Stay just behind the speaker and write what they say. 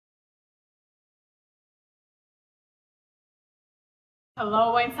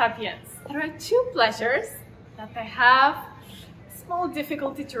Hello, wine sapiens. There are two pleasures that I have small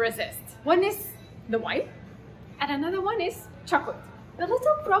difficulty to resist. One is the wine, and another one is chocolate. The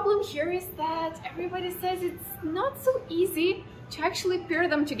little problem here is that everybody says it's not so easy to actually pair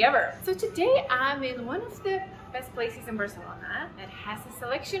them together. So today I'm in one of the best places in Barcelona that has a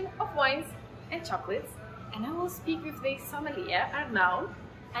selection of wines and chocolates, and I will speak with the sommelier, Arnau,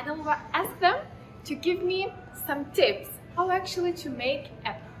 and I will ask them to give me some tips how actually to make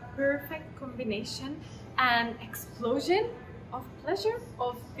a perfect combination and explosion of pleasure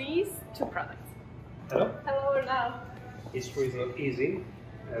of these two products. Hello. Hello, Arnau. It's really not easy.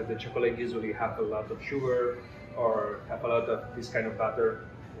 The chocolate usually have a lot of sugar or have a lot of this kind of butter.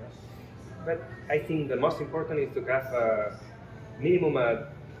 Yeah. But I think the most important is to have a minimum of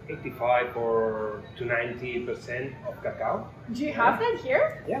 85 or to 90% of cacao. Do you have that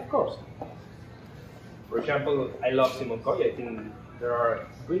here? Yeah, of course. For example, I love Simón. I think there are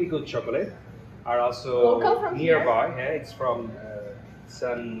really good chocolate. Are also local from nearby. Here? Yeah, it's from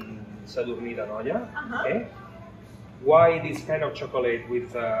Celler Vinyes Domènech. Okay. Why this kind of chocolate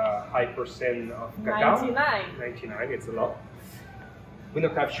with a high percent of cacao? 99, it's a lot. We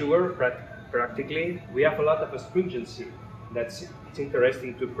don't have sugar practically. We have a lot of astringency. It's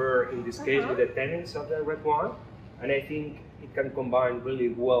interesting to pair in this case with the tannins of the red wine, and I think it can combine really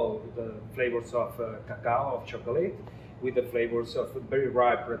well the flavors of cacao, of chocolate, with the flavors of very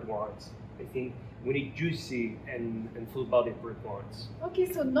ripe red wines. I think we need juicy and full-bodied red wines. Okay,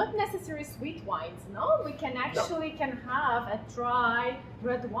 so not necessarily sweet wines, no? We can actually can have a dry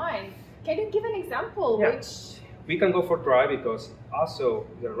red wine. Can you give an example? Yeah. Which we can go for dry because also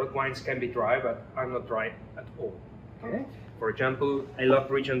the red wines can be dry, but are not dry at all. Okay. For example, I love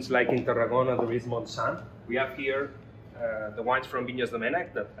regions like in Tarragona, there is Montsant. We have here the wines from Vinyes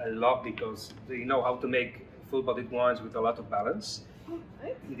Domènech that I love because they know how to make full-bodied wines with a lot of balance.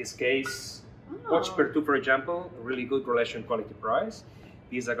 okay. In this case, Watch per two, for example, a really good relation quality price.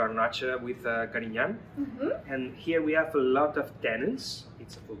 This is a garnacha with Carignan. And here we have a lot of tannins.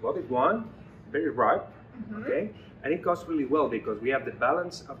 It's a full-bodied wine, very ripe, okay? And it goes really well because we have the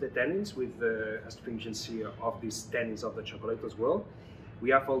balance of the tannins with the astringency of these tannins of the chocolate as well. We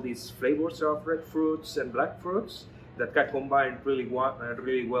have all these flavors of red fruits and black fruits that can combine really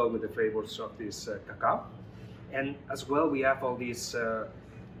well with the flavors of this cacao. And as well, we have all this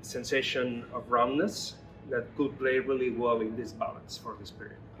sensation of roundness that could play really well in this balance for this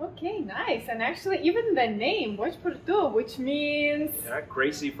period. Okay, nice. And actually, even the name, Watch per two, which means... Yeah,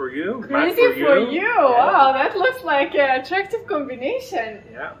 crazy for you. Crazy for you. Yeah. Wow, that looks like an attractive combination.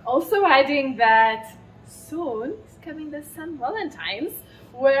 Yeah. Also adding that soon is coming the St. Valentine's,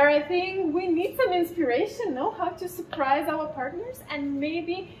 where I think we need some inspiration, know how to surprise our partners and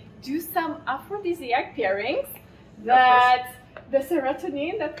maybe do some aphrodisiac pairings that the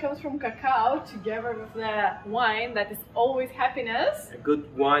serotonin that comes from cacao together with the wine that is always happiness. A good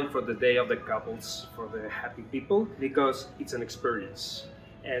wine for the day of the couples, for the happy people, because it's an experience.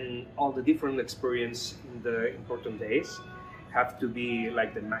 And all the different experience in the important days have to be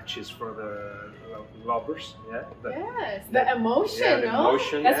like the matches for the lovers. Yeah. The emotion, yeah, the no?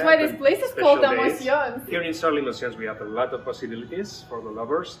 emotion, That's why this place is called days. Emotions. Here in Sorli Emotions we have a lot of possibilities for the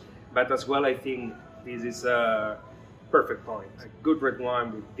lovers, but as well I think this is a perfect point. A good red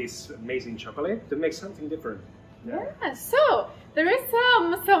wine with this amazing chocolate to make something different. Yeah, so there is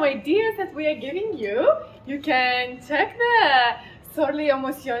some ideas that we are giving you. You can check the Sorli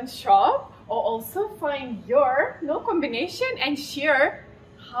Emotions shop or also find your combination and share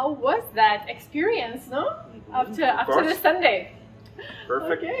how was that experience, no? After the Sunday.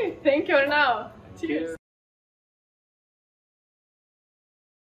 Perfect. Okay, thank you now. Cheers.